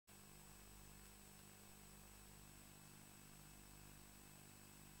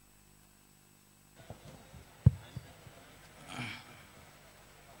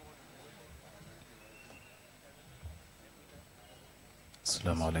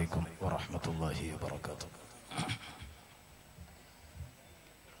السلام عليكم ورحمة الله وبركاته.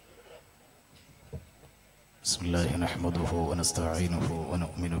 بسم الله نحمده ونستعينه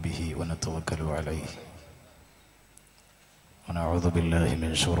ونؤمن به ونتوكل عليه ونعوذ بالله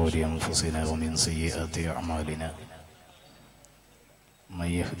من شرور أنفسنا ومن سيئات أعمالنا من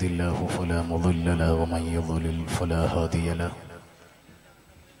يهد الله فلا مضل له ومن يضلل فلا هادي له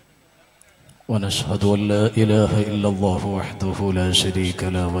ونشهد أن لا إله إلا الله وحده لا شريك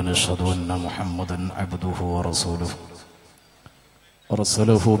له ونشهد أن محمدا عبده ورسوله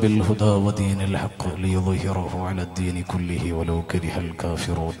أرسله بالهدى ودين الحق ليظهره على الدين كله ولو كره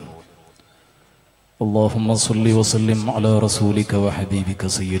الكافرون. اللهم صل وسلم على رسولك وحبيبك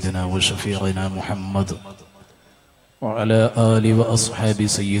سيدنا وشفيعنا محمد وعلى آل وأصحاب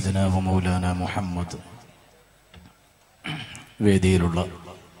سيدنا ومولانا محمد. വേദിയിലുള്ള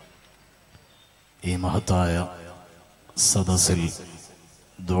ഈ മഹത്തായ സദസ്സിൽ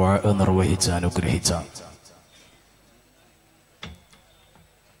ദുആ നിർവഹിച്ച് അനുഗ്രഹിച്ച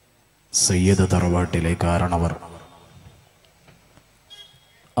സയ്യിദ് തറവാട്ടിലെ കാരണവർ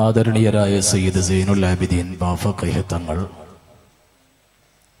ആദരണീയരായ സയ്യിദ് സൈനുൽ ആബിദീൻ ബാഫഖീഹ് തങ്ങൾ,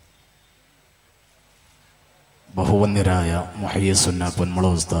 ബഹുവന്യരായ മുഹയ്യിസുന്ന പൊന്മുള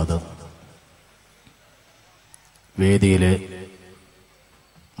ഉസ്താദ്, വേദിയിലെ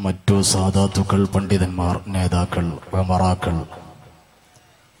മറ്റു സാദാത്തുക്കൾ, പണ്ഡിതന്മാർ, നേതാക്കൾ, ഉമറാക്കൾ,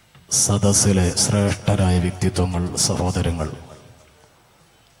 സദസ്സിലെ ശ്രേഷ്ഠരായ വ്യക്തിത്വങ്ങൾ, സഹോദരങ്ങൾ,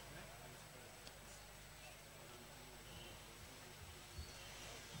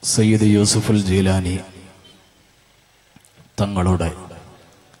 സയ്യിദ് യൂസുഫുൽ ജീലാനി തങ്ങളുടെ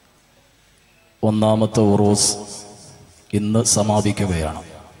ഒന്നാമത്തെ ഉറൂസ് ഇന്ന് സമാപിക്കുകയാണ്.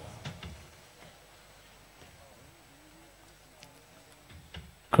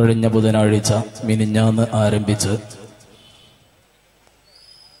 കഴിഞ്ഞ ബുധനാഴ്ച മിനിഞ്ഞാന്ന് ആരംഭിച്ച്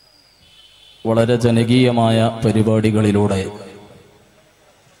വളരെ ജനകീയമായ പരിപാടികളിലൂടെ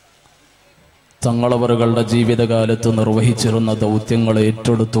തങ്ങളവറുകളുടെ ജീവിതകാലത്ത് നിർവഹിച്ചിരുന്ന ദൗത്യങ്ങളെ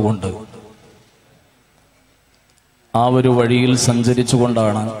ഏറ്റെടുത്തുകൊണ്ട് ആ ഒരു വഴിയിൽ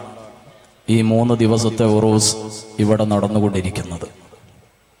സഞ്ചരിച്ചുകൊണ്ടാണ് ഈ 3 ദിവസത്തെ ഉറൂസ് ഇവിടെ നടന്നുകൊണ്ടിരിക്കുന്നത്.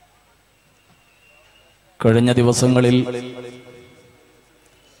 കഴിഞ്ഞ ദിവസങ്ങളിൽ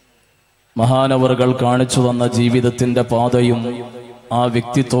മഹാനവറുകൾ കാണിച്ചു തന്ന ജീവിതത്തിന്റെ പാതയും ആ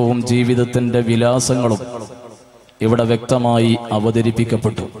വ്യക്തിത്വവും ജീവിതത്തിന്റെ വിലാസങ്ങളും ഇവിടെ വ്യക്തമായി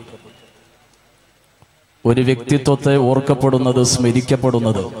അവതരിപ്പിക്കപ്പെട്ടു. ഒരു വ്യക്തിത്വത്തെ ഓർക്കപ്പെടുന്നത്,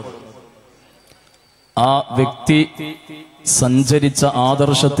 സ്മരിക്കപ്പെടുന്നത് ആ വ്യക്തി സഞ്ചരിച്ച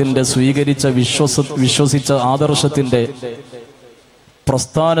ആദർശത്തിന്റെ, സ്വീകരിച്ച വിശ്വസിച്ച ആദർശത്തിന്റെ,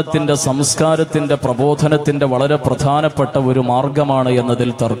 പ്രസ്ഥാനത്തിന്റെ, സംസ്കാരത്തിന്റെ, പ്രബോധനത്തിന്റെ വളരെ പ്രധാനപ്പെട്ട ഒരു മാർഗമാണ് എന്നതിൽ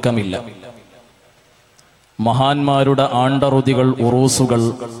തർക്കമില്ല. മഹാന്മാരുടെ ആണ്ടറുതികൾ, ഉറൂസുകൾ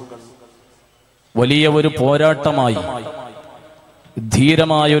വലിയ ഒരു പോരാട്ടമായി,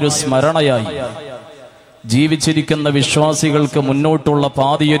 ധീരമായൊരു സ്മരണയായി, ജീവിച്ചിരിക്കുന്ന വിശ്വാസികൾക്ക് മുന്നോട്ടുള്ള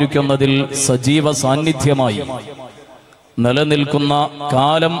പാതയൊരുക്കുന്നതിൽ സജീവ സാന്നിധ്യമായി നിലനിൽക്കുന്ന,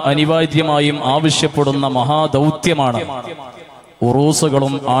 കാലം അനിവാര്യമായും ആവശ്യപ്പെടുന്ന മഹാദൗത്യമാണ്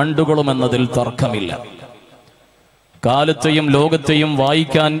ഉറൂസുകളും ആണ്ടുകളും എന്നതിൽ തർക്കമില്ല. കാലത്തെയും ലോകത്തെയും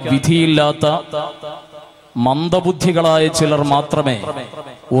വായിക്കാൻ വിധിയില്ലാത്ത മന്ദബുദ്ധികളായ ചിലർ മാത്രമേ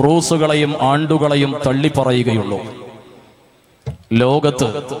ഉറൂസുകളെയും ആണ്ടുകളെയും തള്ളിപ്പറയുകയുള്ളൂ. ലോകത്ത്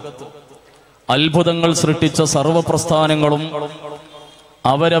അത്ഭുതങ്ങൾ സൃഷ്ടിച്ച സർവപ്രസ്ഥാനങ്ങളും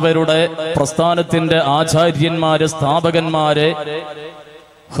അവരവരുടെ പ്രസ്ഥാനത്തിന്റെ ആചാര്യന്മാരെ, സ്ഥാപകന്മാരെ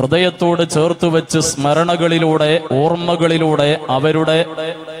ഹൃദയത്തോട് ചേർത്തുവെച്ച് സ്മരണകളിലൂടെ, ഓർമ്മകളിലൂടെ, അവരുടെ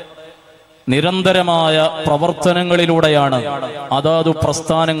നിരന്തരമായ പ്രവർത്തനങ്ങളിലൂടെയാണ് അതാതു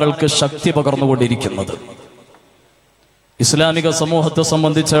പ്രസ്ഥാനങ്ങൾക്ക് ശക്തി പകർന്നുകൊണ്ടിരിക്കുന്നത്. ഇസ്ലാമിക സമൂഹത്തെ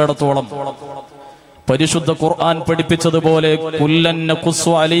സംബന്ധിച്ചിടത്തോളം പരിശുദ്ധ ഖുർആൻ പഠിപ്പിച്ചതുപോലെ കുല്ലൻ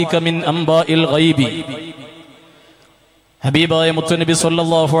നഖുസ്സു അലൈക മിൻ അംബാഇൽ ഗൈബി, ഹബീബായ മുത്തുനബി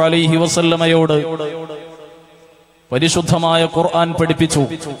സല്ലല്ലാഹു അലൈഹി വസല്ലമയോട് പരിശുദ്ധമായ ഖുർആൻ പഠിപ്പിച്ചു.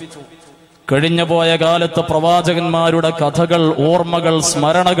 കഴിഞ്ഞുപോയ കാലത്ത് പ്രവാചകന്മാരുടെ കഥകൾ, ഓർമ്മകൾ,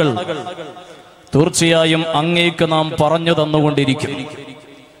 സ്മരണകൾ തീർച്ചയായും അങ്ങേക്ക് നാം പറഞ്ഞു തന്നുകൊണ്ടിരിക്കും.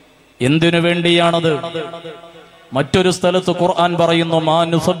 എന്തിനു വേണ്ടിയാണത്? മറ്റൊരു സ്ഥലത്ത് ഖുർആൻ പറയുന്നു, മാ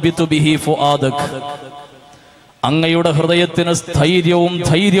നുസബ്ബിതു ബിഹി ഫുആദക്, അങ്ങയുടെ ഹൃദയത്തിന് സ്ഥൈര്യവും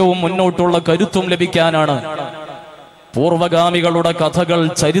ധൈര്യവും മുന്നോട്ടുള്ള കരുത്തും ലഭിക്കാനാണ് പൂർവഗാമികളുടെ കഥകൾ,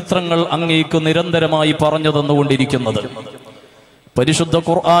 ചരിത്രങ്ങൾ അങ്ങേക്ക് നിരന്തരമായി പറഞ്ഞു തന്നുകൊണ്ടിരിക്കുന്നത്. പരിശുദ്ധ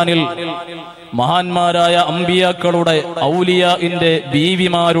ഖുർആനിൽ മഹാന്മാരായ അമ്പിയാക്കളുടെ, ഔലിയാഇന്റെ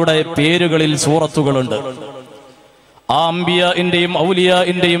ബീവിമാരുടെ പേരുകളിൽ സൂറത്തുകളുണ്ട്. ആ അമ്പിയാഇന്റെയും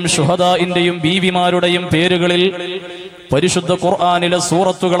ഔലിയാഇന്റെയും ശുഹദാഇന്റെയും ബീവിമാരുടെയും പേരുകളിൽ പരിശുദ്ധ ഖുർആനിലെ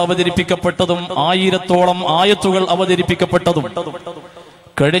സൂറത്തുകൾ അവതരിപ്പിക്കപ്പെട്ടതും 1000-ഓളം ആയത്തുകൾ അവതരിപ്പിക്കപ്പെട്ടതും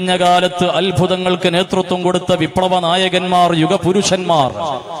കഴിഞ്ഞ കാലത്ത് അത്ഭുതങ്ങൾക്ക് നേതൃത്വം കൊടുത്ത വിപ്ലവ നായകന്മാർ, യുഗപുരുഷന്മാർ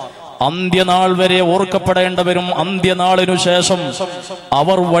അന്ത്യനാൾ വരെ ഓർക്കപ്പെടേണ്ടവരും അന്ത്യനാളിനു ശേഷം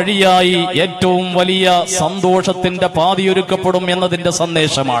അവർ വഴിയായി ഏറ്റവും വലിയ സന്തോഷത്തിന്റെ പാതിയൊരുക്കപ്പെടും എന്നതിന്റെ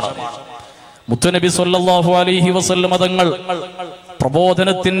സന്ദേശമാണ്. മുത്തുനബി സല്ലല്ലാഹു അലൈഹി വസല്ലം തങ്ങൾ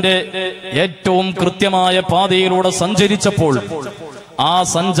പ്രബോധനത്തിന്റെ ഏറ്റവും കൃത്യമായ പാതയിലൂടെ സഞ്ചരിച്ചപ്പോൾ ആ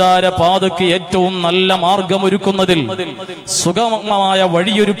സഞ്ചാര പാതയ്ക്ക് ഏറ്റവും നല്ല മാർഗമൊരുക്കുന്നതിൽ, സുഗമമായ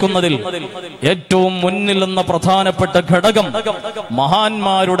വഴിയൊരുക്കുന്നതിൽ ഏറ്റവും മുന്നിൽ നിന്ന പ്രധാനപ്പെട്ട ഘടകം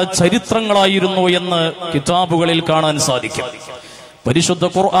മഹാന്മാരുടെ ചരിത്രങ്ങളായിരുന്നു എന്ന് കിതാബുകളിൽ കാണാൻ സാധിക്കും. പരിശുദ്ധ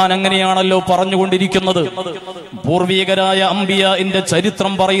ഖുർആൻ അങ്ങനെയാണല്ലോ പറഞ്ഞുകൊണ്ടിരിക്കുന്നത്. പൂർവികരായ അംബിയാഇന്റെ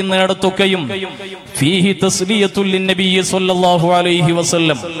ചരിത്രം പറയുന്നിടത്തൊക്കെയും ഫീഹി തസ്ലിയത്തുൽ ലിന്നബിയ്യി സ്വല്ലല്ലാഹു അലൈഹി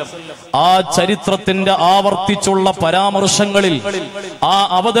വസല്ലം, ആ ചരിത്രത്തിന്റെ ആവർത്തിച്ചുള്ള പരാമർശങ്ങളിൽ, ആ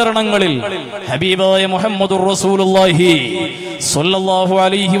അവതരണങ്ങളിൽ ഹബീബായ മുഹമ്മദുർ റസൂലുള്ളാഹി സ്വല്ലല്ലാഹു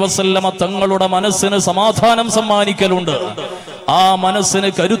അലൈഹി വസല്ലമ തങ്ങളുടെ മനസ്സിന് സമാധാനം സമ്മാനിക്കലുണ്ട്, ആ മനസ്സിന്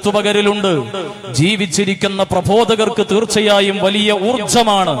കരുത്തുപകരലുണ്ട്. ജീവിച്ചിരിക്കുന്ന പ്രബോധകർക്ക് തീർച്ചയായും വലിയ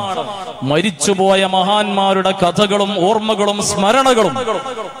ഊർജമാണ് മരിച്ചുപോയ മഹാന്മാരുടെ കഥകളും ഓർമ്മകളും സ്മരണകളും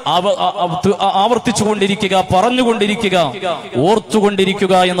ആവർത്തിച്ചുകൊണ്ടിരിക്കുക, പറഞ്ഞുകൊണ്ടിരിക്കുക,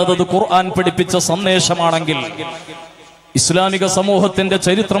 ഓർത്തുകൊണ്ടിരിക്കുക എന്നത് ഖുർആൻ പഠിപ്പിച്ച സന്ദേശമാണെങ്കിൽ, ഇസ്ലാമിക സമൂഹത്തിന്റെ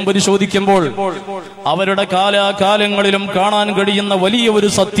ചരിത്രം പരിശോധിക്കുമ്പോൾ അവരുടെ കാലാകാലങ്ങളിലും കാണാൻ കഴിയുന്ന വലിയ ഒരു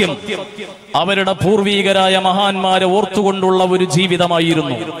സത്യം അവരുടെ പൂർവീകരായ മഹാന്മാരെ ഓർത്തുകൊണ്ടുള്ള ഒരു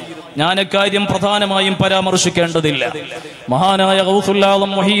ജീവിതമായിരുന്നു. ഞാൻ അക്കാര്യം പ്രധാനമായും പരാമർശിക്കേണ്ടതില്ല. മഹാനായ ഗൗസുൽ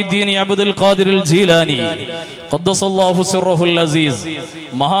ആലം മുഹീദ്ദീൻ അബ്ദുൽ ഖാദിർ ജീലാനി ഖദ്ദസല്ലാഹു സിർറഹുൽ അസീസ്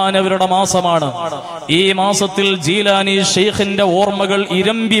മഹാനവരുടെ മാസമാണ്. ഈ മാസത്തിൽ ജീലാനി ഷെയ്ഖിന്റെ ഓർമ്മകൾ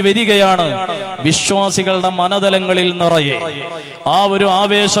ഇരമ്പി വരികയാണ് വിശ്വാസികളുടെ മനതലങ്ങളിൽ നിറയെ. ആ ഒരു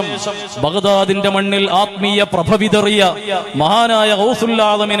ആവേശം ബഗ്ദാദിന്റെ മണ്ണിൽ ആത്മീയ പ്രഭവിതറിയ മഹാനായ ഗൗസുൽ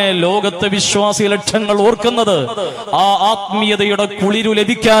ആലമിനെ ലോകത്തെ വിശ്വാസി ലക്ഷങ്ങൾ ഓർക്കുന്നത് ആ ആത്മീയതയുടെ കുളിരു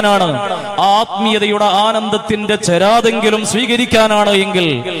ലഭിക്കാനാണ്, ആ ആത്മീയതയുടെ ആനന്ദത്തിന്റെ ചരാതെങ്കിലും സ്വീകരിക്കാനാണ് എങ്കിൽ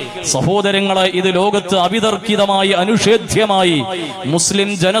സഹോദരങ്ങളെ, ഇത് ലോകത്ത് അവിതർക്കിതമായി അനുഷേധ്യമായി മുസ്ലിം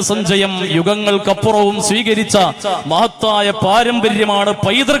ജനസഞ്ചയം യുഗങ്ങൾക്കപ്പുറവും സ്വീകരിച്ച മഹത്തായ പാരമ്പര്യമാണ്,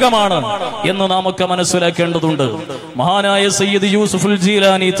 പൈതൃകമാണ് എന്ന് നമുക്ക് മനസ്സിലാക്കേണ്ടതുണ്ട്. മഹാനായ സയ്യിദ് യൂസുഫുൽ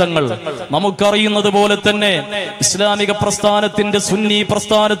ജീലാനി തങ്ങൾ നമുക്കറിയുന്നത് പോലെ തന്നെ ഇസ്ലാമിക പ്രസ്ഥാനത്തിന്റെ, സുന്നി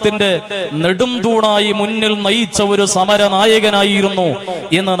പ്രസ്ഥാനത്തിന്റെ നെടുംതൂണായി മുന്നിൽ നയിച്ച ഒരു സമരനായകനായിരുന്നു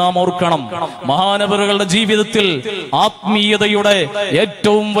എന്ന് നാം ഓർക്കണം. മഹാനവറുകളുടെ ജീവിതത്തിൽ ആത്മീയതയുടെ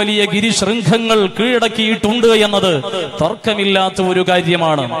ഏറ്റവും വലിയ ഗിരിശൃംഖങ്ങൾ കീഴടക്കിയിട്ടുണ്ട് എന്നത് തർക്കമില്ലാത്ത ഒരു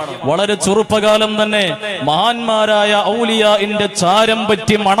കാര്യമാണ്. വളരെ ചെറുപ്പകാലം തന്നെ മഹാന്മാരായ ഔലിയാഇന്റെ ചാരം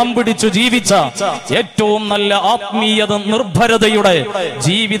പറ്റി മണം പിടിച്ചു ജീവിച്ച ഏറ്റവും നല്ല ആത്മീയത നിർഭരതയുടെ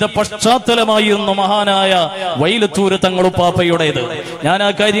ജീവിത പശ്ചാത്തലമായിരുന്നു മഹാനായ വൈലത്തൂര് തങ്ങളുപ്പാപ്പയുടേത്. ഞാൻ ആ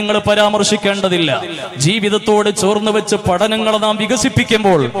കാര്യങ്ങൾ പരാമർശിക്കേണ്ടതില്ല. ജീവിതത്തോട് ചേർന്ന് വെച്ച് പഠനങ്ങൾ നാം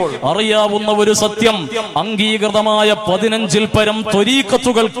വികസിപ്പിക്കുമ്പോൾ അറിയാവുന്ന ഒരു സത്യം, അംഗീകൃതമായ 15-ൽ പരം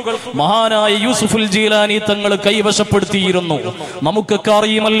ത്വരീഖത്തുകൾ മഹാനായ യൂസുഫുൽ ജീലാനി തങ്ങൾ കൈവശപ്പെടുത്തിയിരുന്നു. നമുക്കൊക്കെ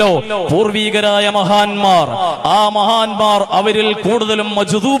അറിയുമല്ലോ പൂർവീകരായ മഹാന്മാർ, ആ മഹാന്മാർ അവരിൽ കൂടുതലും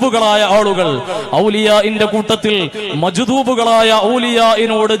മജ്ദൂബുകളായ ആളുകൾ, ഔലിയാഇന്റെ കൂട്ടത്തിൽ മജ്ദൂബുകളായ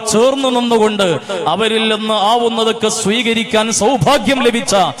ഔലിയാഇനോട് ചേർന്ന് നിന്നുകൊണ്ട് അവരിൽ നിന്ന് ആവുന്നതൊക്കെ സ്വീകരിക്കാൻ സൗഭാഗ്യം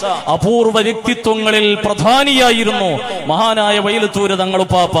ലഭിച്ച അപൂർവ വ്യക്തിത്വങ്ങളിൽ പ്രധാനിയായിരുന്നു മഹാനായ വൈലത്തൂര്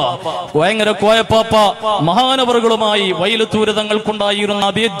തങ്ങളുപ്പാപ്പ. ഭയങ്കര കോയപ്പാപ്പ മഹാനവറുകളുമായി വൈലത്തൂര് തങ്ങൾക്കുണ്ടായിരുന്ന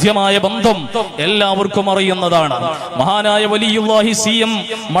അഭേദ്യമായ ബന്ധം എല്ലാവർക്കും അറിയുന്നതാണ്. മഹാനായ വലിയുല്ലാഹി CM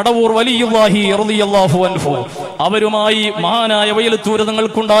മടവൂർ വലിയുല്ലാഹി റളിയല്ലാഹു അൻഹു, അവരുമായി മഹാനായ വൈലത്തൂര്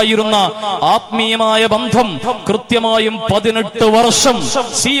തങ്ങൾക്കുണ്ടായിരുന്ന ആത്മീയമായ ബന്ധം കൃത്യമായും 18 വർഷം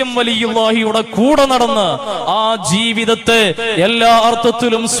CM വലിയുല്ലാഹിയുടെ കൂടെ നടന്ന് ആ ജീവിതത്തെ എല്ലാ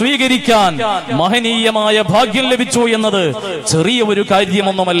അർത്ഥത്തിലും സ്വീകരിക്കാൻ മഹനീയമായ ഭാഗ്യം ലഭിച്ചു എന്നത് ചെറിയ ഒരു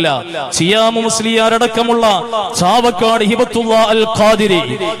കാര്യമൊന്നുമല്ല. ചിയാമു മുസ്ലിയാരടക്കമുള്ള ചാവക്കാട് ഹിബത്തുള്ള അൽ ഖാദിരി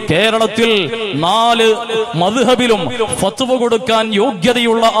കേരളത്തിൽ 4 മദ്ഹബിലും ഫത്വ കൊടുക്കാൻ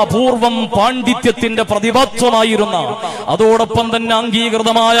യോഗ്യതയുള്ള അപൂർവം പാണ്ഡിത്യത്തിന്റെ പ്രതിപാദ്യമായിരുന്ന, അതോടൊപ്പം തന്നെ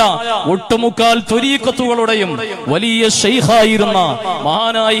അംഗീകൃതമായ ഒട്ടുമുക്കാൽ ത്വരീഖത്തുകളുടെയും വലിയ ശൈഖായിരുന്ന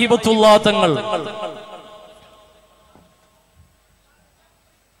മഹാനായ ഹിബത്തുള്ള തങ്ങൾ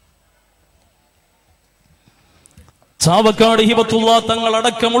ചാവക്കാട് ഹിബത്തുള്ള തങ്ങൾ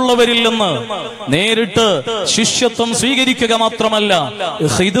അടക്കമുള്ളവരിൽ നിന്ന് നേരിട്ട് ശിഷ്യത്വം സ്വീകരിക്കുക മാത്രമല്ല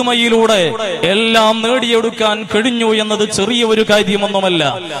ഖിദ്മയിലൂടെ എല്ലാം നേടിയെടുക്കാൻ കഴിഞ്ഞു എന്നത് ചെറിയ ഒരു കാര്യമൊന്നുമല്ല.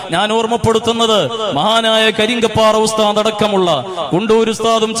 ഞാൻ ഓർമ്മപ്പെടുത്തുന്നത് മഹാനായ കരിങ്കപ്പാറ ഉസ്താദ് അടക്കമുള്ള കുണ്ടൂർ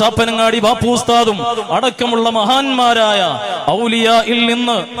ഉസ്താദും ചാപ്പനങ്ങാടി ബാപ്പു ഉസ്താദും അടക്കമുള്ള മഹാന്മാരായ ഔലിയായിൽ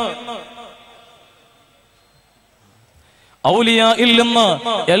നിന്ന്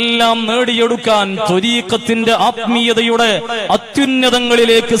എല്ലാം നേടിയെടുക്കാൻ ത്വരീഖത്തിന്റെ ആത്മീയതയുടെ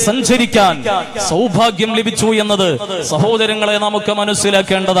അത്യുന്നതങ്ങളിലേക്ക് സഞ്ചരിക്കാൻ സൗഭാഗ്യം ലഭിച്ചു എന്നത് സഹോദരങ്ങളെ നമുക്ക്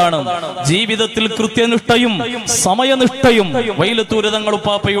മനസ്സിലാക്കേണ്ടതാണ്. ജീവിതത്തിൽ കൃത്യനിഷ്ഠയും സമയനിഷ്ഠയും വൈലത്തൂർ തങ്ങൾ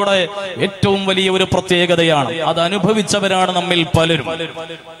ഉപ്പാപ്പയുടെ ഏറ്റവും വലിയ ഒരു പ്രത്യേകതയാണ്. അത് അനുഭവിച്ചവരാണ് നമ്മിൽ പലരും.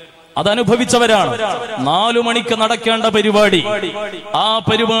 അതനുഭവിച്ചവരാണ്. 4 മണിക്ക് നടക്കേണ്ട പരിപാടി, ആ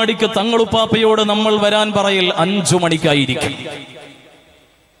പരിപാടിക്ക് തങ്ങളുപ്പാപ്പയോട് നമ്മൾ വരാൻ പറയൽ 5 മണിക്കായിരിക്കും.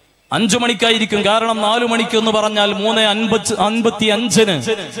 5 മണിക്കായിരിക്കും. കാരണം 4 മണിക്ക് എന്ന് പറഞ്ഞാൽ 3:55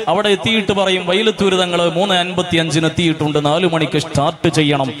 അവിടെ എത്തിയിട്ട് പറയും വൈലത്തൂർ തങ്ങള് 3:55 എത്തിയിട്ടുണ്ട്, 4 മണിക്ക് സ്റ്റാർട്ട്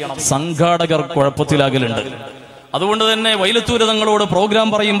ചെയ്യണം. സംഘാടകർ കുഴപ്പത്തിലാകലുണ്ട്. അതുകൊണ്ട് തന്നെ വൈലത്തൂർ തങ്ങളോട് പ്രോഗ്രാം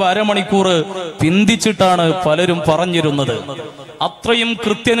പറയുമ്പോൾ അരമണിക്കൂർ പിന്തിച്ചിട്ടാണ് പലരും പറഞ്ഞിരുന്നത്. അത്രയും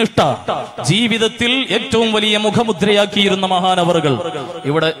കൃത്യനിഷ്ഠ ജീവിതത്തിൽ ഏറ്റവും വലിയ മുഖമുദ്രയാക്കിയിരുന്ന മഹാനവറുകൾ.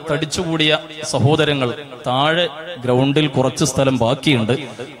 ഇവിടെ തടിച്ചുകൂടിയ സഹോദരങ്ങൾ, താഴെ ഗ്രൗണ്ടിൽ കുറച്ച് സ്ഥലം ബാക്കിയുണ്ട്,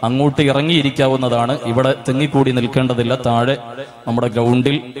 അങ്ങോട്ട് ഇറങ്ങിയിരിക്കാവുന്നതാണ്. ഇവിടെ തെങ്ങിക്കൂടി നിൽക്കേണ്ടതില്ല. താഴെ നമ്മുടെ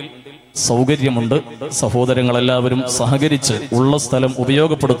ഗ്രൗണ്ടിൽ സൗകര്യമുണ്ട്. സഹോദരങ്ങളെല്ലാവരും സഹകരിച്ച് ഉള്ള സ്ഥലം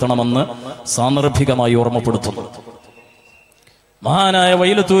ഉപയോഗപ്പെടുത്തണമെന്ന് സാന്ദർഭികമായി ഓർമ്മപ്പെടുത്തുന്നു. മഹാനായ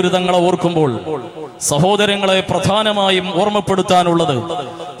വൈലത്തൂർ തങ്ങളെ ഓർക്കുമ്പോൾ സഹോദരങ്ങളെ പ്രധാനമായും ഓർമ്മപ്പെടുത്താനുള്ളത്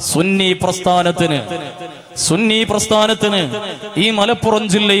സുന്നി പ്രസ്ഥാനത്തിന് ഈ മലപ്പുറം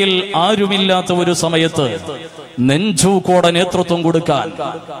ജില്ലയിൽ ആരുമില്ലാത്ത ഒരു സമയത്ത് നെഞ്ചൂക്കോടെ നേതൃത്വം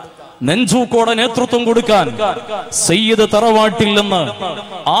കൊടുക്കാൻ സയ്യിദ് തറവാട്ടിൽ നിന്ന്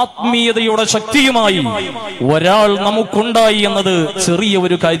ആത്മീയതയുടെ ശക്തിയുമായി ഒരാൾ നമുക്കുണ്ടായി എന്നത് ചെറിയ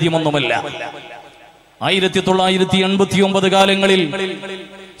ഒരു കാര്യമൊന്നുമല്ല. 1989 കാലങ്ങളിൽ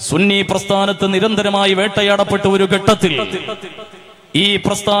സുന്നി പ്രസ്ഥാനത്ത് നിരന്തരമായി വേട്ടയാടപ്പെട്ട ഒരു ഘട്ടത്തിൽ ഈ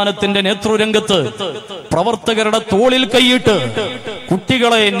പ്രസ്ഥാനത്തിന്റെ നേതൃരംഗത്ത് പ്രവർത്തകരുടെ തോളിൽ കൈയിട്ട്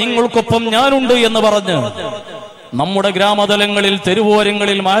കുട്ടികളെ നിങ്ങൾക്കൊപ്പം ഞാനുണ്ട് എന്ന് പറഞ്ഞ് നമ്മുടെ ഗ്രാമതലങ്ങളിൽ,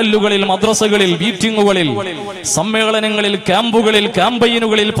 തെരുവോരങ്ങളിൽ, മഹല്ലുകളിൽ, മദ്രസകളിൽ, മീറ്റിങ്ങുകളിൽ, സമ്മേളനങ്ങളിൽ, ക്യാമ്പുകളിൽ,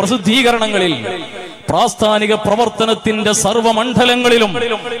 ക്യാമ്പയിനുകളിൽ, പ്രസിദ്ധീകരണങ്ങളിൽ, പ്രാസ്ഥാനിക പ്രവർത്തനത്തിന്റെ സർവമണ്ഡലങ്ങളിലും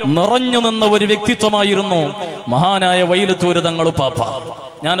നിറഞ്ഞു നിന്ന ഒരു വ്യക്തിത്വമായിരുന്നു മഹാനായ വൈലത്തൂർ തങ്ങൾ ഉപ്പാപ്പ.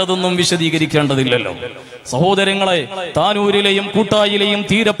 ഞാനതൊന്നും വിശദീകരിക്കേണ്ടതില്ലല്ലോ. സഹോദരങ്ങളെ, താനൂരിലെയും കൂട്ടായിലെയും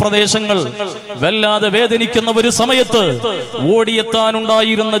തീരപ്രദേശങ്ങൾ വല്ലാതെ വേദനിക്കുന്ന ഒരു സമയത്ത്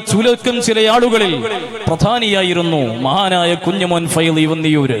ഓടിയെത്താനുണ്ടായിരുന്ന ചുലക്കം ചില ആളുകളിൽ പ്രധാനിയായിരുന്നു മഹാനായ കുഞ്ഞുമോൻ ഫൈലി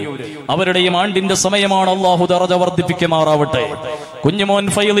വന്നിയൂര്. അവരുടെയും ആണ്ടിന്റെ സമയമാണ്. അല്ലാഹു ദറജ വർദ്ധിപ്പിക്കുമാറാവട്ടെ. കുഞ്ഞുമോൻ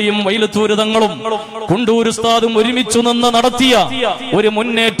ഫൈലിയും വൈലത്തൂർ തങ്ങളും കുണ്ടൂർ ഉസ്താദും ഒരുമിച്ചു നിന്ന് നടത്തിയ ഒരു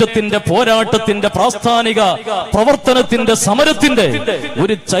മുന്നേറ്റത്തിന്റെ, പോരാട്ടത്തിന്റെ, പ്രാസ്ഥാനിക പ്രവർത്തനത്തിന്റെ, സമരത്തിന്റെ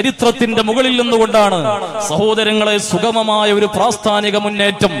ഒരു ചരിത്രത്തിന്റെ മുകളിൽ നിന്നുകൊണ്ടാണ് സഹോദരങ്ങളെ സുഗമമായ ഒരു പ്രാസ്ഥാനിക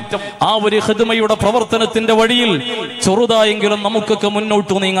മുന്നേറ്റം, ആ ഒരു ഖിദ്മയുടെ പ്രവർത്തനത്തിന്റെ വഴിയിൽ ചെറുതായെങ്കിലും നമുക്കൊക്കെ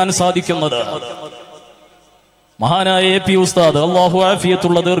മുന്നോട്ട് നീങ്ങാൻ സാധിക്കുന്നത്. മഹാനായ എ പി ഉസ്താദ്, അല്ലാഹു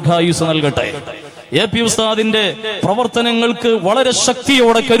ആഫിയത്തുള്ള ദീർഘായുസ് നൽകട്ടെ, എ പി ഉസ്താദിന്റെ പ്രവർത്തനങ്ങൾക്ക് വളരെ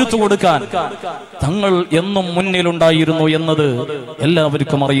ശക്തിയോടെ കരുത്തു കൊടുക്കാൻ തങ്ങൾ എന്നും മുന്നിലുണ്ടായിരുന്നു എന്നത്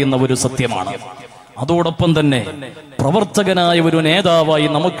എല്ലാവർക്കും അറിയുന്ന ഒരു സത്യമാണ്. അതോടൊപ്പം തന്നെ പ്രവർത്തകനായ ഒരു നേതാവായി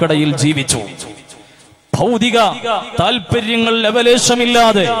നമുക്കിടയിൽ ജീവിച്ചു. ഭൗതിക താല്പര്യങ്ങൾ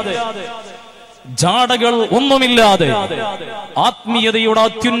ലവലേശമില്ലാതെ, ജാടകൾ ഒന്നുമില്ലാതെ ആത്മീയതയുടെ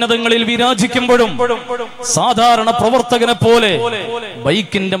അത്യുന്നതങ്ങളിൽ വിരാജിക്കുമ്പോഴും സാധാരണ പ്രവർത്തകനെ പോലെ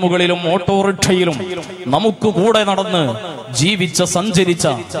ബൈക്കിന്റെ മുകളിലും ഓട്ടോറിക്ഷയിലും നമുക്ക് കൂടെ നടന്ന് ജീവിച്ച, സഞ്ചരിച്ച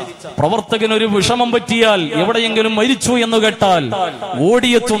പ്രവർത്തകനൊരു വിഷമം പറ്റിയാൽ, എവിടെയെങ്കിലും മരിച്ചു എന്ന് കേട്ടാൽ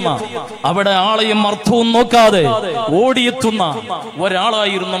ഓടിയെത്തുന്ന, അവിടെ ആളെയും അർത്ഥവും നോക്കാതെ ഓടിയെത്തുന്ന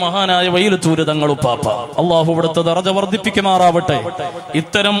ഒരാളായിരുന്നു മഹാനായ വൈലത്തൂർ തങ്ങൾ ഉപ്പാപ്പ. അള്ളാഹു ഇവിടുത്തെ ദറജ വർദ്ധിപ്പിക്കുമാറാവട്ടെ.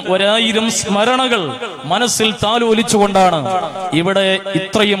 ഇത്തരം 1000 സ്മരണകൾ മനസ്സിൽ താലോലിച്ചുകൊണ്ടാണ് ഇവിടെ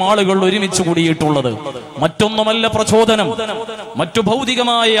ഇത്രയും ആളുകൾ ഒരുമിച്ച് കൂടിയിട്ടുള്ളത്. മറ്റൊന്നുമല്ല പ്രചോദനം, മറ്റു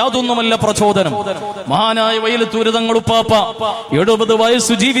ഭൗതികമായ യാതൊന്നുമല്ല പ്രചോദനം. മഹാനായ വൈലത്തൂർ തങ്ങൾ ഉപ്പാപ്പ 70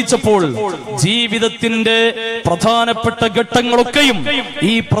 വയസ്സ് ജീവിച്ചപ്പോൾ ജീവിതത്തിന്റെ പ്രധാനപ്പെട്ട ഘട്ടങ്ങളൊക്കെയും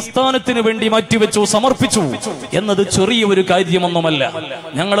ഈ പ്രസ്ഥാനത്തിന് വേണ്ടി മാറ്റിവെച്ചു, സമർപ്പിച്ചു എന്നത് ചെറിയ ഒരു കാര്യമൊന്നുമല്ല.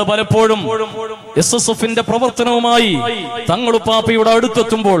 ഞങ്ങൾ പലപ്പോഴും SSFന്റെ പ്രവർത്തനവുമായി തങ്ങളുപ്പാപ്പയുടെ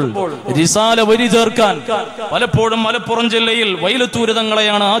അടുത്തെത്തുമ്പോൾ റിസാല വരി ചേർക്കാൻ പലപ്പോഴും മലപ്പുറം ജില്ലയിൽ വൈലത്തൂർ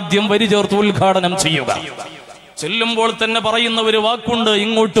തങ്ങളെയാണ് ആദ്യം വരി ചേർത്ത് ഉദ്ഘാടനം ചെയ്യുക. ചെല്ലുമ്പോൾ തന്നെ പറയുന്ന ഒരു വാക്കുണ്ട്,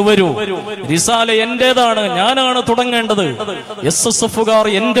 ഇങ്ങോട്ട് വരൂ, റിസാല എന്റേതാണ്, ഞാനാണ് തുടങ്ങേണ്ടത്, SSFകാർ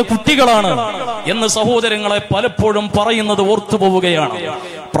എന്റെ കുട്ടികളാണ് എന്ന് സഹോദരങ്ങളെ പലപ്പോഴും പറയുന്നത് ഓർത്തുപോവുകയാണ്.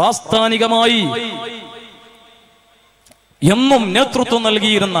 പ്രാസ്ഥാനികമായി എന്നും നേതൃത്വം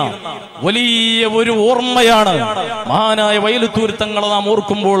നൽകിയിരുന്ന വലിയ ഒരു ഓർമ്മയാണ് മഹാനായ വൈലത്തൂർ തങ്ങളെ നാം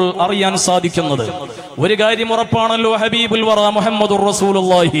ഓർക്കുമ്പോൾ അറിയാൻ സാധിക്കുന്നത്. ഒരു കാര്യം ഉറപ്പാണല്ലോ, ഹബീബുൽ വറ മുഹമ്മദുർ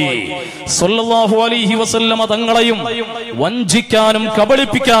റസൂലുള്ളാഹി സ്വല്ലല്ലാഹു അലൈഹി വസല്ലമ തങ്ങളെയും വഞ്ചിക്കാനും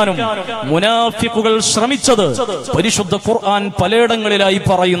കബളിപ്പിക്കാനും മുനാഫിഖുകൾ ശ്രമിച്ചത് പരിശുദ്ധ ഖുർആൻ പലയിടങ്ങളിലായി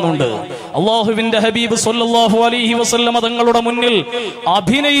പറയുന്നുണ്ട്. അല്ലാഹുവിന്റെ ഹബീബ് സ്വല്ലല്ലാഹു അലൈഹി വസല്ലമ തങ്ങളുടെ മുന്നിൽ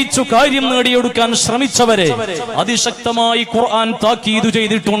അഭിനയിച്ചു കാര്യം നേടിയെടുക്കാൻ ശ്രമിച്ചവരെ അതിശക്തമായി ഖുർആൻ താക്കീത്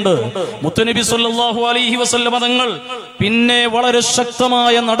ചെയ്തിട്ടുണ്ട്. മുത്തുനബി സല്ലല്ലാഹു അലൈഹി വസല്ലമ തങ്ങൾ പിന്നെ വളരെ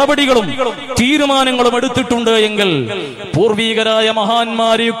ശക്തമായ നടപടികളും തീരുമാനങ്ങളും എടുത്തിട്ടുണ്ട് എങ്കിൽ പൂർവീകരായ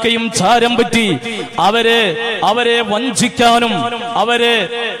മഹാന്മാരെയൊക്കെയും ചാരം പറ്റി അവരെ വഞ്ചിക്കാനും അവരെ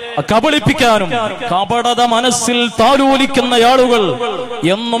കബളിപ്പിക്കാനും കപടത മനസ്സിൽ താലോലിക്കുന്ന ആളുകൾ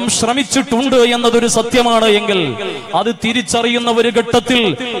എന്നും ശ്രമിച്ചിട്ടുണ്ട് എന്നതൊരു സത്യമാണ് എങ്കിൽ അത് തിരിച്ചറിയുന്ന ഒരു ഘട്ടത്തിൽ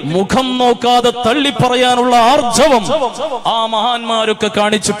മുഖം നോക്കാതെ തള്ളിപ്പറയാനുള്ള ആർജവം ആ മഹാന്മാരൊക്കെ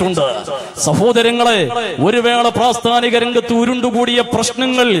കാണിച്ചിട്ടുണ്ട്. സഹോദരങ്ങളെ, ഒരു വേള പ്രാസ്ഥാനിക രംഗത്ത് ഉരുണ്ടുകൂടിയ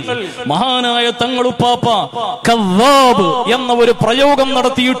പ്രശ്നങ്ങളിൽ മഹാനായ തങ്ങളുപ്പാപ്പ കദ്ദാബ് എന്ന ഒരു പ്രയോഗം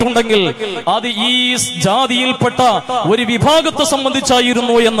നടത്തിയിട്ടുണ്ടെങ്കിൽ അത് ഈ ജാതിയിൽപ്പെട്ട ഒരു വിഭാഗത്തെ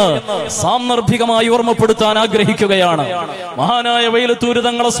സംബന്ധിച്ചായിരുന്നു എന്ന് സാന്ദർഭികമായി ഓർമ്മപ്പെടുത്താൻ ആഗ്രഹിക്കുകയാണ്. മഹാനായ വൈലത്തൂർ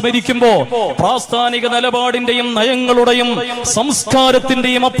തങ്ങളെ സ്മരിക്കുമ്പോ പ്രാസ്ഥാനിക നിലപാടിന്റെയും നയങ്ങളുടെയും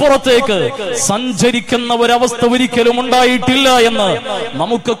സംസ്കാരത്തിന്റെയും അപ്പുറത്തേക്ക് സഞ്ചരിക്കുന്ന ഒരവസ്ഥ ഒരിക്കലും ഉണ്ടായിട്ടില്ല എന്ന്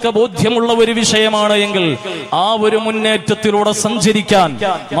നമുക്കൊക്കെ ബോധ്യമുള്ള ഒരു വിഷയമാണ് എങ്കിൽ ആ ഒരു മുന്നേറ്റത്തിലൂടെ സഞ്ചരിക്കാൻ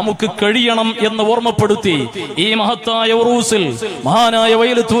നമുക്ക് കഴിയണം എന്ന് ഓർമ്മപ്പെടുത്തി ഈ മഹത്തായ ഉറൂസിൽ മഹാനായ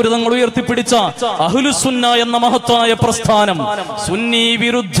വൈലത്തൂർ തങ്ങൾ ഉയർത്തിപ്പിടിച്ച അഹ്ലുസുന്ന എന്ന മഹത്തായ പ്രസ്ഥാനം സുന്നി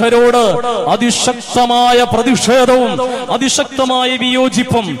വിരുദ്ധരോട് അതിശക്തമായ പ്രതിഷേധവും അതിശക്തമായ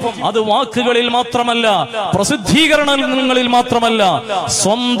വിയോജിപ്പും അത് വാക്കുകളിൽ മാത്രമല്ല, പ്രസിദ്ധീകരണങ്ങളിൽ മാത്രമല്ല,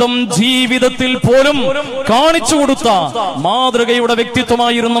 സ്വന്തം ജീവിതത്തിൽ പോലും കാണിച്ചു കൊടുത്ത മാതൃകയുടെ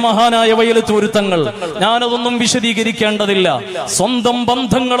വ്യക്തിത്വമായിരുന്നു മഹാനായ വൈലത്തൂർ തങ്ങൾ. ഞാനതൊന്നും വിശദീകരിക്കേണ്ടതില്ല. സ്വന്തം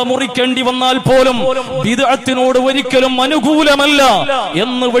ബന്ധങ്ങളെ മുറിക്കേണ്ടി വന്നാൽ പോലും ബിദ്അത്തിനോട് ഒരിക്കലും അനുകൂലമല്ല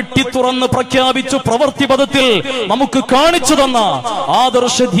എന്ന് വെട്ടിത്തുറന്ന് പ്രഖ്യാപിച്ചു പ്രവൃത്തിപഥത്തിൽ നമുക്ക് കാണിച്ചു തന്ന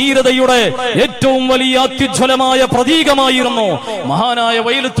ആദർശ ധീരതയുടെ ഏറ്റവും വലിയ അത്യുജ്വലമായ പ്രതീകമായിരുന്നു മഹാനായ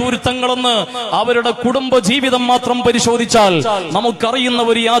വൈലത്തൂർ തങ്ങളെന്ന് അവരുടെ കുടുംബ ജീവിതം മാത്രം പരിശോധിച്ചാൽ നമുക്കറിയുന്ന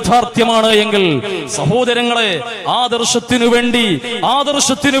ഒരു യാഥാർത്ഥ്യമാണ് എങ്കിൽ സഹോദരങ്ങളെ, ആദർശത്തിനു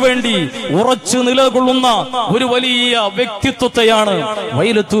വേണ്ടി ഉറച്ചു നിലകൊള്ളുന്ന ഒരു വലിയ വ്യക്തിത്വത്തെയാണ്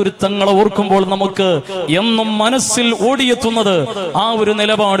വൈലത്തൂർ തങ്ങളെ ഓർക്കുമ്പോൾ നമുക്ക് എന്നും മനസ്സിൽ ഓടിയെത്തുന്നത്. ആ ഒരു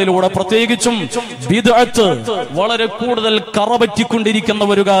നിലപാടിലൂടെ പ്രത്യേകിച്ചും ബിദ്അത്ത് വളരെ കൂടുതൽ കറപറ്റിക്കൊണ്ടിരിക്കുന്ന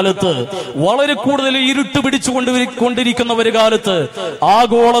ഒരു കാലത്ത്, വളരെ കൂടുതൽ ഇരുട്ട് പിടിച്ചുകൊണ്ടിരിക്കുന്ന ഒരു കാലത്ത്,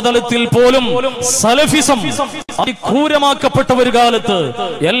 ആഗോളതലത്തിൽ പോലും സലഫിസം അതിക്രൂരമാക്കപ്പെട്ട ഒരു കാലത്ത്,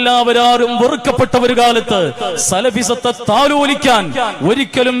 എല്ലാവരും വെറുക്കപ്പെട്ട ഒരു കാലത്ത് സലഫിസത്തെ താലോലിക്കാൻ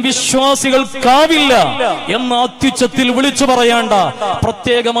ഒരിക്കലും വിശ്വാസികൾക്കാവില്ല എന്ന അത്യുച്ചത്തിൽ വിളിച്ചു പറയേണ്ട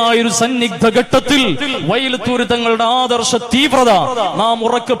പ്രത്യേകമായൊരു സന്നിഗ്ധ ഘട്ടത്തിൽ വൈലത്തൂർ തങ്ങളുടെ ആദർശ തീവ്രത നാം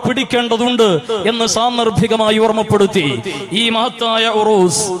ഉറക്കെ പിടിക്കേണ്ടതുണ്ട് എന്ന് സാന്ദർഭികമായി ഓർമ്മപ്പെടുത്തി ഈ മഹത്തായ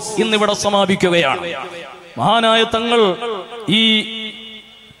ഉറൂസ് ഇന്നിവിടെ സമാപിക്കുകയാണ്. മഹാനായ തങ്ങൾ ഈ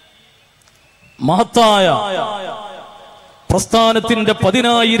മഹത്തായ പ്രസ്ഥാനത്തിന്റെ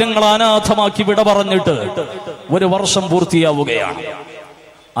 10,000 അനാഥമാക്കി വിട പറഞ്ഞിട്ട് ഒരു വർഷം പൂർത്തിയാവുകയാണ്.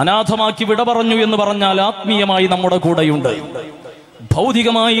 അനാഥമാക്കി വിട പറഞ്ഞു എന്ന് പറഞ്ഞാൽ ആത്മീയമായി നമ്മുടെ കൂടെയുണ്ട്,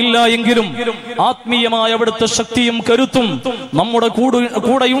 ഭൗതികമായി ഇല്ല എങ്കിലും ആത്മീയമായ അവിടുത്തെ ശക്തിയും കരുത്തും നമ്മുടെ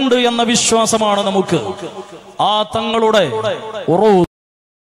കൂടെയുണ്ട് എന്ന വിശ്വാസമാണ് നമുക്ക്. ആ തങ്ങളുടെ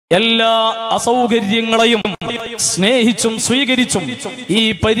എല്ലാ അസൗകര്യങ്ങളെയും സ്നേഹിച്ചും സ്വീകരിച്ചും ഈ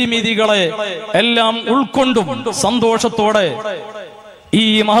പരിമിതികളെ എല്ലാം ഉൾക്കൊണ്ടും സന്തോഷത്തോടെ ഈ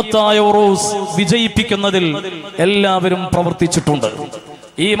മഹത്തായ ഉറൂസ് വിജയിപ്പിക്കുന്നതിൽ എല്ലാവരും പ്രവർത്തിച്ചിട്ടുണ്ട്.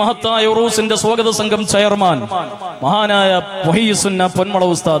 ഈ മഹത്തായ ഉറൂസിന്റെ സ്വാഗത സംഘം ചെയർമാൻ മഹാനായ പൊന്മള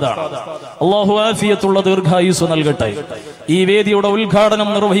ഉസ്താദാണ്. അല്ലാഹു ആഫിയത്തുള്ള ദീർഘായുസ് നൽകട്ടെ. ഈ വേദിയുടെ ഉദ്ഘാടനം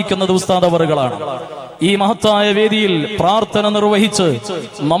നിർവഹിക്കുന്നത് ഉസ്താദ് അവറുകളാണ്. ഈ മഹത്തായ വേദിയിൽ പ്രാർത്ഥന നിർവഹിച്ച്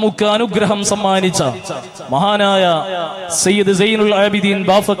നമുക്ക് അനുഗ്രഹം സമ്മാനിച്ച മഹാനായ സയ്യിദ് സൈനുൽ ആബിദീൻ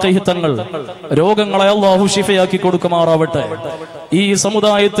ബാഫഖി തങ്ങൾ രോഗങ്ങളെ അല്ലാഹു ശിഫയാക്കി കൊടുക്കുമാറാവട്ടെ. ഈ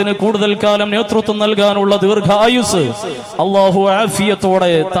സമുദായത്തിന് കൂടുതൽ കാലം നേതൃത്വം നൽകാനുള്ള ദീർഘായുസ് അള്ളാഹു ആഫിയത്തോടെ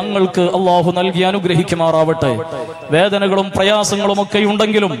തങ്ങൾക്ക് അള്ളാഹു നൽകി അനുഗ്രഹിക്കുമാറാവട്ടെ. വേദനകളും പ്രയാസങ്ങളും ഒക്കെ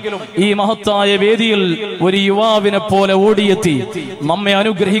ഉണ്ടെങ്കിലും ഈ മഹത്തായ വേദിയിൽ ഒരു യുവാവിനെ പോലെ ഓടിയെത്തി നമ്മെ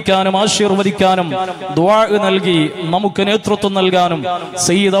അനുഗ്രഹിക്കാനും ആശീർവദിക്കാനും ദുആ നൽകി നമുക്ക് നേതൃത്വം നൽകാനും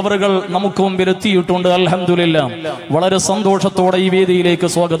സയ്യിദ് അവറുകൾ നമുക്ക് മുമ്പിൽ എത്തിയിട്ടുണ്ട്. അൽഹംദുലില്ലാഹ്, വളരെ സന്തോഷത്തോടെ ഈ വേദിയിലേക്ക്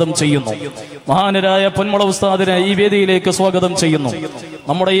സ്വാഗതം ചെയ്യുന്നു. മഹാനരായ പൊന്മള ഉസ്താദിനെ ഈ വേദിയിലേക്ക് സ്വാഗതം ചെയ്യുന്നു.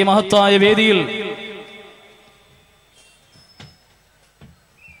 നമ്മുടെ ഈ മഹത്തായ വേദിയിൽ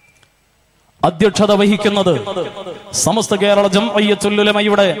അധ്യക്ഷത വഹിക്കുന്നത് സമസ്ത കേരള ജംഇയ്യത്തുൽ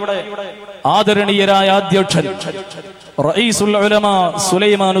ഉലമയുടെ ആദരണീയരായ അധ്യക്ഷൻ റഈസുൽ ഉലമാ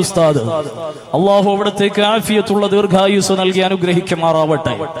സുലൈമാൻ ഉസ്താദ്. അല്ലാഹു അവിടത്തേക്ക് ആഫിയത്തുള്ള ദീർഘായുസ് നൽകി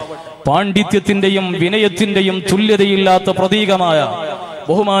അനുഗ്രഹിക്കുമാറാവട്ടെ. പാണ്ഡിത്യത്തിന്റെയും വിനയത്തിന്റെയും തുല്യതയില്ലാത്ത പ്രതീകമായ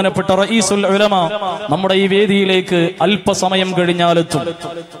ബഹുമാനപ്പെട്ട റഈസുൽ ഉലമാ നമ്മുടെ ഈ വേദിയിലേക്ക് അല്പസമയം കഴിഞ്ഞാലെത്തും.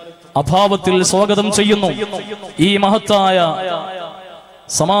 അഭാവത്തിൽ സ്വാഗതം ചെയ്യുന്നു. ഈ മഹത്തായ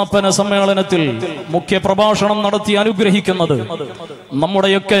സമാപന സമ്മേളനത്തിൽ മുഖ്യ പ്രഭാഷണം നടത്തി അനുഗ്രഹിക്കുന്നത്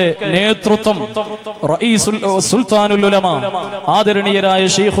നമ്മുടെയൊക്കെ നേതൃത്വം സുൽത്താനുൽ ഉലമ ആദരണീയരായ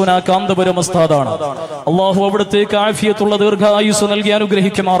ഷെയ്ഖുന കാന്തപുരം ഉസ്താദാണ്. അള്ളാഹു അവിടത്തേക്ക് ആഫിയത്തുള്ള ദീർഘായുസ് നൽകി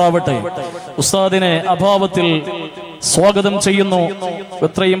അനുഗ്രഹിക്കുമാറാവട്ടെ. ഉസ്താദിനെ അഭാവത്തിൽ സ്വാഗതം ചെയ്യുന്നു.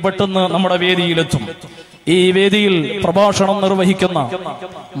 എത്രയും പെട്ടെന്ന് നമ്മുടെ വേദിയിലെത്തും. ഈ വേദിയിൽ പ്രഭാഷണം നിർവഹിക്കുന്ന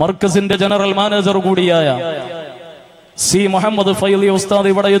മർക്കസിന്റെ ജനറൽ മാനേജർ കൂടിയായ സി മുഹമ്മദ് ഫൈലി ഉസ്താദ്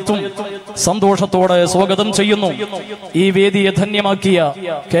ഇവിടെ എത്തും. സന്തോഷത്തോടെ സ്വാഗതം ചെയ്യുന്നു. ഈ വേദിയെ ധന്യമാക്കിയ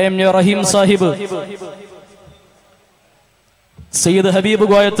KM റഹീം സാഹിബ്, സയ്യിദ് ഹബീബ്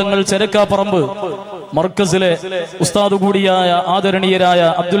ഗോയത്തങ്ങൾ ചെരക്കാപ്പറമ്പ് മർക്കസിലെ ഉസ്താദ് കൂടിയായ ആദരണീയരായ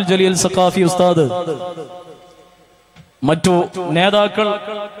അബ്ദുൽ ജലീൽ സഖാഫി ഉസ്താദ്, മറ്റു നേതാക്കൾ,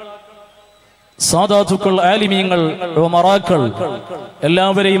 സാദാത്തുക്കൾ, ആലിമീങ്ങൾ, ഉമറാക്കൾ,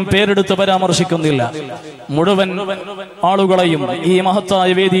 എല്ലാവരെയും പേരെടുത്ത് പരാമർശിക്കുന്നില്ല. മുഴുവൻ ആളുകളെയും ഈ മഹത്തായ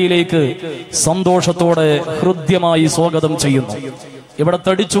വേദിയിലേക്ക് സന്തോഷത്തോടെ ഹൃദ്യമായി സ്വാഗതം ചെയ്യുന്നു. ഇവിടെ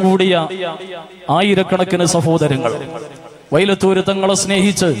തടിച്ചുകൂടിയ ആയിരക്കണക്കിന് സഹോദരങ്ങൾ വൈലത്തൂര് തങ്ങളെ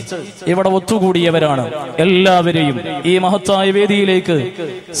സ്നേഹിച്ച് ഇവിടെ ഒത്തുകൂടിയവരാണ്. എല്ലാവരെയും ഈ മഹത്തായ വേദിയിലേക്ക്,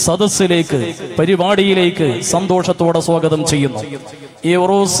 സദസ്സിലേക്ക്, പരിപാടിയിലേക്ക് സന്തോഷത്തോടെ സ്വാഗതം ചെയ്യുന്നു. ഈ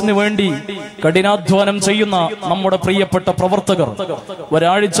ഉറൂസിന് വേണ്ടി കഠിനാധ്വാനം ചെയ്യുന്ന നമ്മുടെ പ്രിയപ്പെട്ട പ്രവർത്തകർ,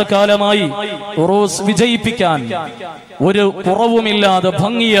 ഒരാഴ്ച കാലമായി ഉറൂസ് വിജയിപ്പിക്കാൻ ഒരു കുറവുമില്ലാതെ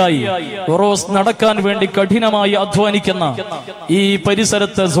ഭംഗിയായി ഉറൂസ് നടക്കാൻ വേണ്ടി കഠിനമായി അധ്വാനിക്കുന്ന ഈ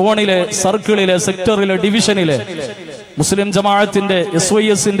പരിസരത്തെ സോണിലെ, സർക്കിളിലെ, സെക്ടറിലെ, ഡിവിഷനിലെ മുസ്ലിം ജമാഅത്തിന്റെ,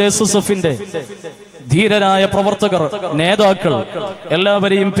 SYSന്റെ, SSFന്റെ ധീരരായ പ്രവർത്തകർ, നേതാക്കൾ,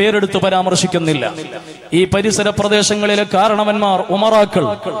 എല്ലാവരെയും പേരെടുത്ത് പരാമർശിക്കുന്നില്ല. ഈ പരിസര പ്രദേശങ്ങളിലെ കാരണവന്മാർ, ഉമറാക്കൾ,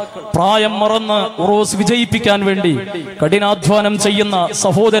 പ്രായം മറന്ന് ഉറൂസ് വിജയിപ്പിക്കാൻ വേണ്ടി കഠിനാധ്വാനം ചെയ്യുന്ന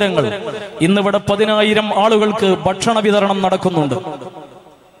സഹോദരങ്ങൾ, ഇന്നിവിടെ 10,000 ആളുകൾക്ക് ഭക്ഷണ വിതരണം നടക്കുന്നുണ്ട്.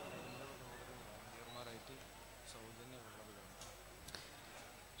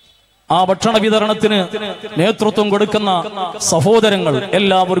 ആ ഭക്ഷണ വിതരണത്തിന് നേതൃത്വം കൊടുക്കുന്ന സഹോദരങ്ങൾ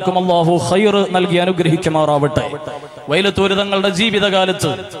എല്ലാവർക്കും അല്ലാഹു ഖൈർ നൽകി അനുഗ്രഹിക്കുമാറാവട്ടെ. വൈലത്തൂര് തങ്ങളുടെ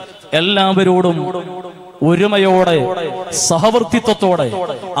ജീവിതകാലത്ത് എല്ലാവരോടും ഒരുമയോടെ, സഹവർത്തിത്വത്തോടെ,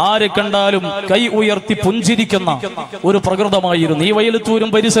 ആരെ കണ്ടാലും കൈ ഉയർത്തി പുഞ്ചിരിക്കുന്ന ഒരു പ്രകൃതമായിരുന്നു. ഈ വൈലത്തൂരും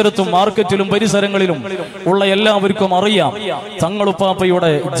പരിസരത്തും മാർക്കറ്റിലും പരിസരങ്ങളിലും ഉള്ള എല്ലാവർക്കും അറിയാം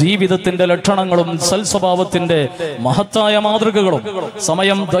തങ്ങളുപ്പാപ്പയുടെ ജീവിതത്തിന്റെ ലക്ഷണങ്ങളും സൽസ്വഭാവത്തിന്റെ മഹത്തായ മാതൃകകളും.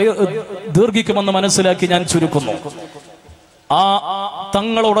 സമയം ദീർഘിക്കുമെന്ന് മനസ്സിലാക്കി ഞാൻ ചുരുക്കുന്നു. ആ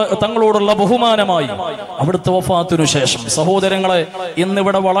തങ്ങളോടുള്ള ബഹുമാനമായി അവിടുത്തെ വഫാത്തിനു ശേഷം സഹോദരങ്ങളെ,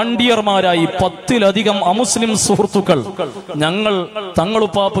 ഇന്നിവിടെ വളണ്ടിയർമാരായി 10-ലധികം അമുസ്ലിം സുഹൃത്തുക്കൾ ഞങ്ങൾ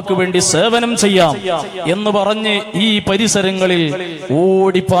തങ്ങളുപ്പാപ്പയ്ക്ക് വേണ്ടി സേവനം ചെയ്യാം എന്ന് പറഞ്ഞ് ഈ പരിസരങ്ങളിൽ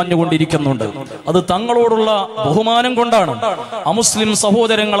ഓടിപ്പാഞ്ഞുകൊണ്ടിരിക്കുന്നുണ്ട്. അത് തങ്ങളോടുള്ള ബഹുമാനം കൊണ്ടാണ്. അമുസ്ലിം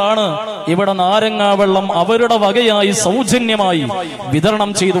സഹോദരങ്ങളാണ് ഇവിടെ നാരങ്ങാ വെള്ളം അവരുടെ വകയായി സൗജന്യമായി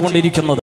വിതരണം ചെയ്തുകൊണ്ടിരിക്കുന്നത്.